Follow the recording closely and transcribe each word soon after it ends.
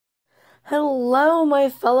Hello, my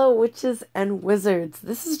fellow witches and wizards.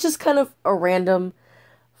 This is just kind of a random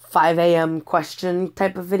 5 a.m. question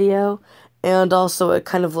type of video, and also a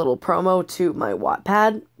kind of little promo to my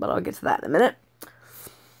Wattpad, but I'll get to that in a minute.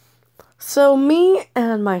 So, me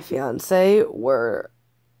and my fiance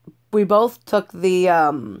we both took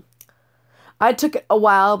I took it a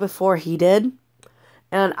while before he did,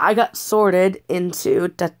 and I got sorted into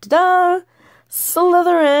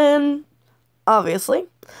Slytherin, obviously.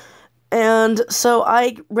 And so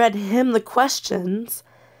I read him the questions,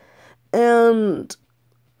 and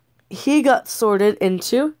he got sorted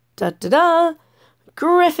into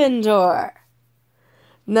Gryffindor.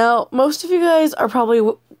 Now, most of you guys are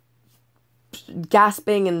probably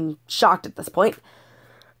gasping and shocked at this point.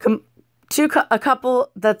 A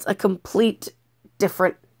couple that's a complete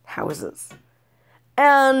different houses.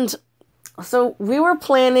 And so we were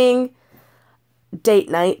planning date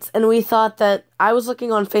nights, and we thought that I was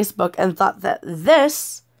looking on Facebook and thought that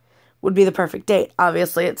this would be the perfect date.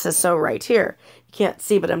 Obviously, it says so right here. You can't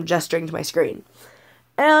see, but I'm gesturing to my screen.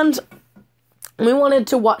 And we wanted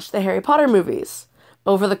to watch the Harry Potter movies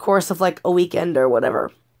over the course of like a weekend or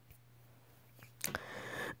whatever.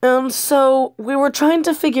 And so we were trying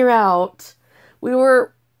to figure out, we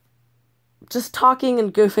were just talking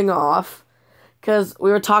and goofing off, because we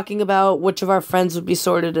were talking about which of our friends would be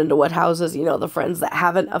sorted into what houses, the friends that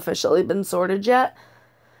haven't officially been sorted yet.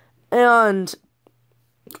 And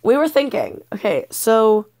we were thinking, okay,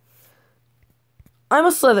 so I'm a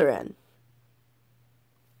Slytherin.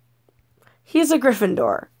 He's a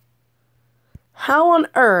Gryffindor. How on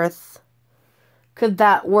earth could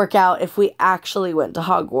that work out if we actually went to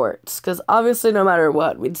Hogwarts? Because obviously, no matter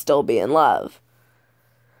what, we'd still be in love.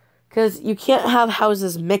 Because you can't have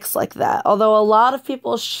houses mixed like that. Although a lot of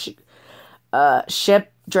people ship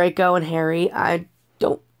Draco and Harry. I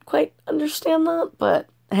don't quite understand that. But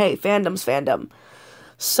hey, fandom's fandom.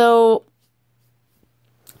 So,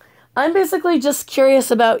 I'm basically just curious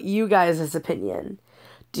about you guys' opinion.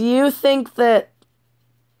 Do you think that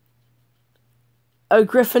a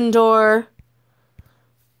Gryffindor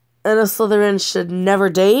and a Slytherin should never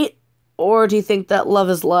date? Or do you think that love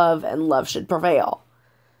is love and love should prevail?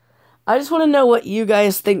 I just want to know what you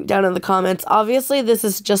guys think down in the comments. Obviously, this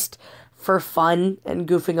is just for fun and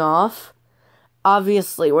goofing off.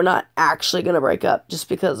 Obviously, we're not actually going to break up just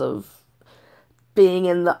because of being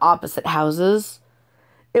in the opposite houses.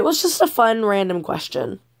 It was just a fun, random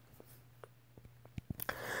question.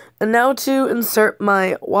 And now to insert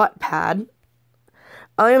my Wattpad.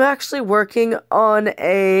 I am actually working on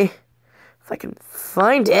if I can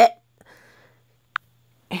find it,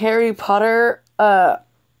 Harry Potter,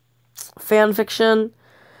 fan fiction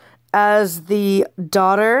as the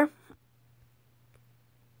daughter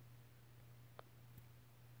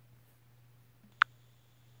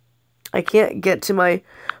I can't get to my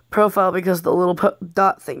profile because the little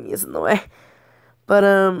dot thingy is in the way. But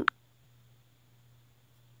ugh.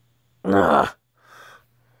 I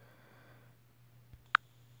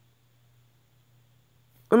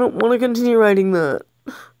don't want to continue writing that.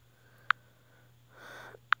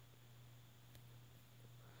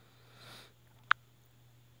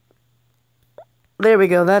 There we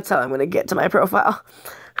go, that's how I'm going to get to my profile.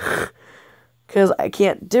 Because I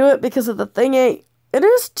can't do it because of the thingy. It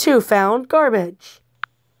is 2 found garbage.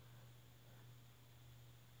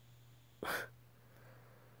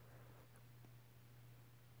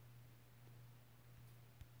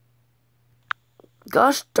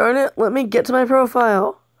 Gosh darn it, let me get to my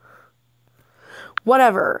profile.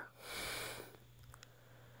 Whatever.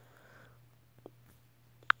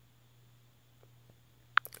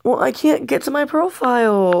 Well, I can't get to my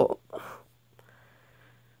profile.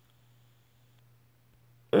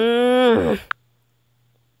 Hang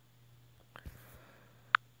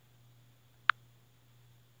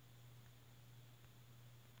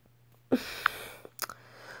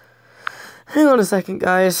on a second,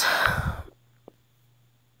 guys.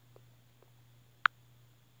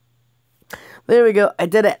 There we go. I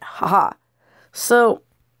did it. Haha. So,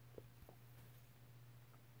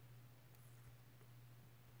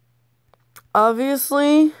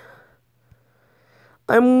 obviously,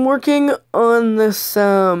 I'm working on this,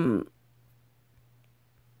 where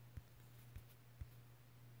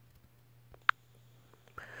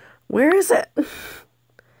is it?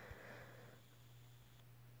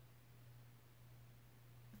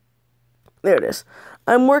 There it is.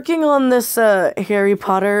 I'm working on this, Harry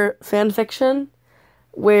Potter fanfiction,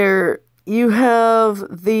 where you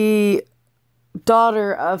have the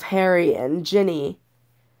daughter of Harry and Ginny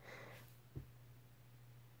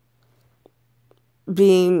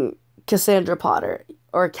being Cassandra Potter,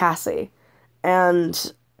 or Cassie,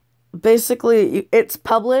 and basically, it's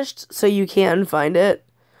published, so you can find it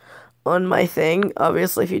on my thing.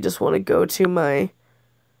 Obviously, if you just want to go to my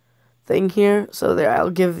thing here. So there, I'll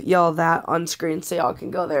give y'all that on screen so y'all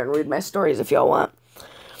can go there and read my stories if y'all want.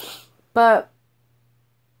 But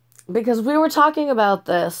because we were talking about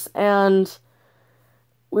this and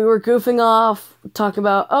we were goofing off, talking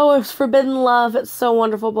about, oh, it's forbidden love, it's so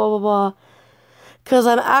wonderful, blah, blah, blah. Because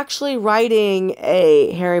I'm actually writing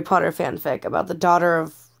a Harry Potter fanfic about the daughter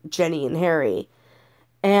of Jenny and Harry.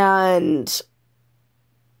 And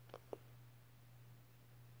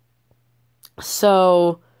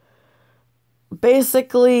so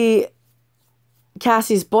basically,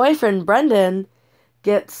 Cassie's boyfriend, Brendan,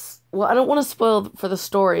 gets, well, I don't want to spoil for the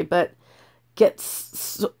story, but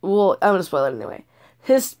well, I'm going to spoil it anyway.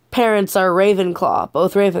 His parents are Ravenclaw,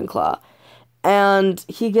 both Ravenclaw, and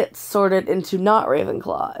he gets sorted into not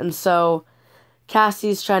Ravenclaw. And so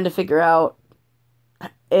Cassie's trying to figure out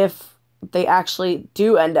if they actually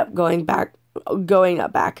do end up going to Hogwarts,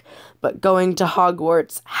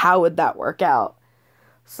 how would that work out?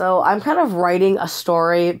 So I'm kind of writing a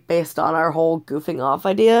story based on our whole goofing off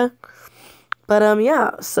idea. But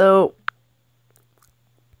yeah, so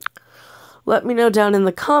let me know down in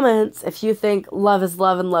the comments if you think love is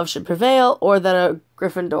love and love should prevail, or that a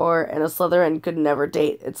Gryffindor and a Slytherin could never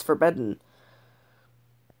date. It's forbidden.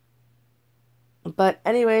 But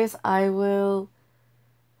anyways, I will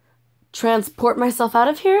transport myself out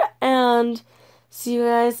of here and see you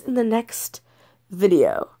guys in the next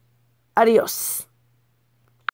video. Adios.